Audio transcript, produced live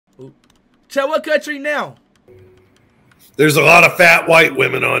Tell what country now? There's a lot of fat white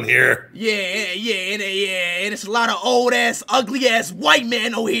women on here. Yeah, and it's a lot of old ass, ugly ass white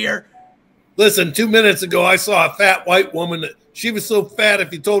men over here. Listen, 2 minutes ago, I saw a fat white woman. She was so fat,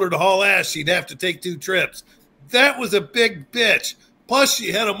 if you told her to haul ass, she'd have to take 2 trips. That was a big bitch. Plus,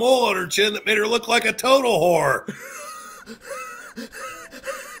 she had a mole on her chin that made her look like a total whore.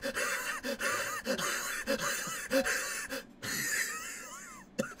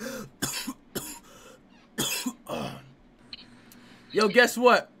 Yo, guess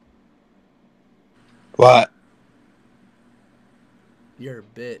what? What? You're a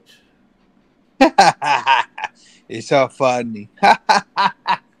bitch. It's so funny.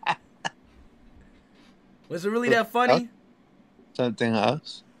 Was it really that funny? Something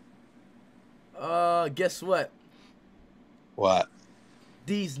else? Guess what? What?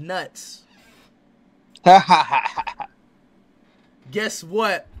 These nuts. Guess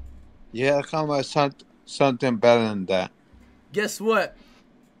what? Yeah, come on, something better than that. Guess what?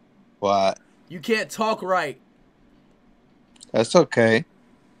 What? You can't talk right. That's okay.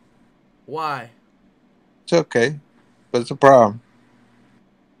 Why? It's okay. What's the problem?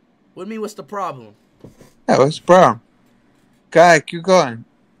 What do you mean, what's the problem? Yeah, what's the problem? Go ahead, keep going.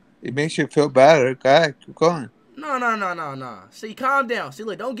 It makes you feel better. Go ahead, keep going. No. See, calm down. See,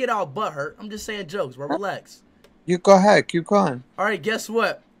 look, don't get all butt hurt. I'm just saying jokes, bro. Relax. You go ahead, keep going. All right, guess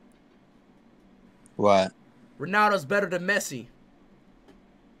what? What? Ronaldo's better than Messi.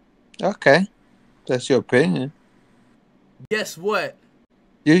 Okay. That's your opinion. Guess what?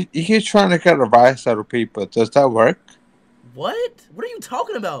 You keep trying to get advice out of people. Does that work? What? What are you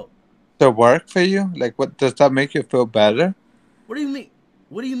talking about? Does it work for you? Like, what does that make you feel better? What do you mean?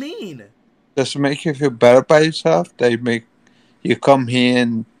 What do you mean? Does it make you feel better by yourself? That you come here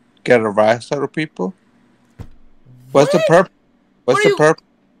and get advice out of people? What's the purpose? What's the purpose?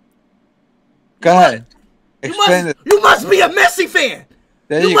 Go ahead. Explain it. You must be a Messi fan.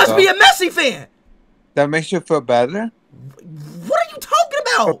 You must be a Messi fan. That makes you feel better? What are you talking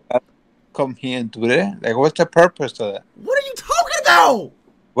about? Come here and do that? Like, what's the purpose of that? What are you talking about?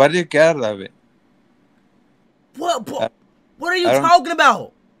 What do you get out of it? What are you talking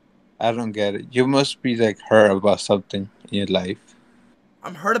about? I don't get it. You must be, like, hurt about something in your life.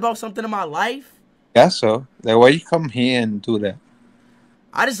 I'm hurt about something in my life? Yeah, so. Like, why you come here and do that?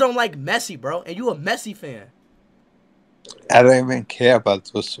 I just don't like Messi, bro. And you a Messi fan. I don't even care about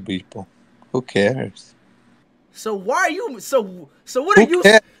those people. Who cares? So why are you so what are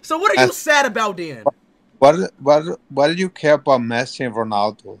you sad about then? What do you care about Messi and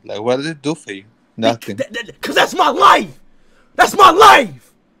Ronaldo? Like, what did they do for you? Nothing. Cause that's my life. That's my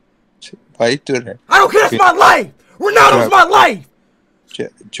life. Why you do that? I don't care. That's my life. Ronaldo's my life.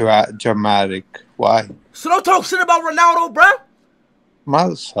 Dramatic. Why? So don't talk shit about Ronaldo, bruh.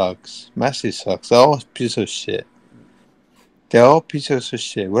 Ronaldo sucks. Messi sucks. They're all piece of shit. They're all pieces of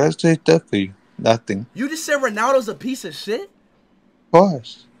shit. What else do they do for you? Nothing. You just said Ronaldo's a piece of shit? Of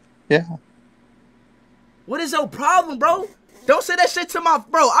course. Yeah. What is your problem, bro? Don't say that shit to my...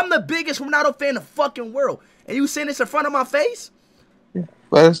 Bro, I'm the biggest Ronaldo fan in the fucking world. And you saying this in front of my face? Yeah.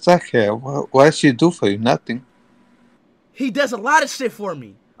 What does that care? What does he do for you? Nothing. He does a lot of shit for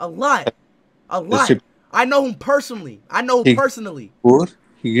me. A lot. A lot. I know him personally. Personally. Food.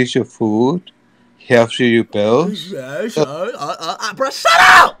 He gives you food. He helps you bills. Bro, shut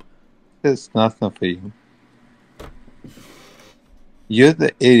up! There's nothing for you. You're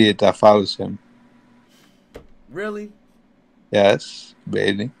the idiot that follows him. Really? Yes,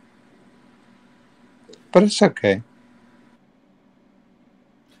 baby. But it's okay.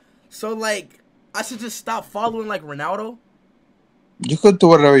 So, like, I should just stop following, like, Ronaldo? You could do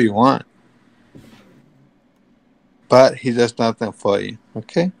whatever you want. But he does nothing for you,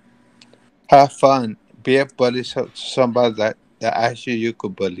 okay? Have fun. Be a bully to somebody that actually you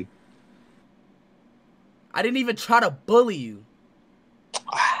could bully. I didn't even try to bully you.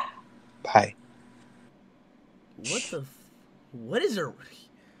 Bye. What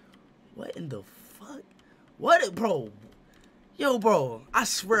in the fuck? What, bro? Yo, bro, I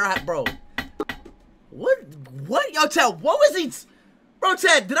swear bro. What? Yo, Chad, what was he? Bro,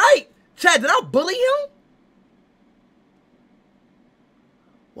 Chad, did I bully him?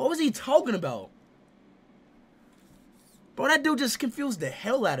 What was he talking about? Bro, that dude just confused the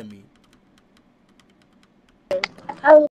hell out of me.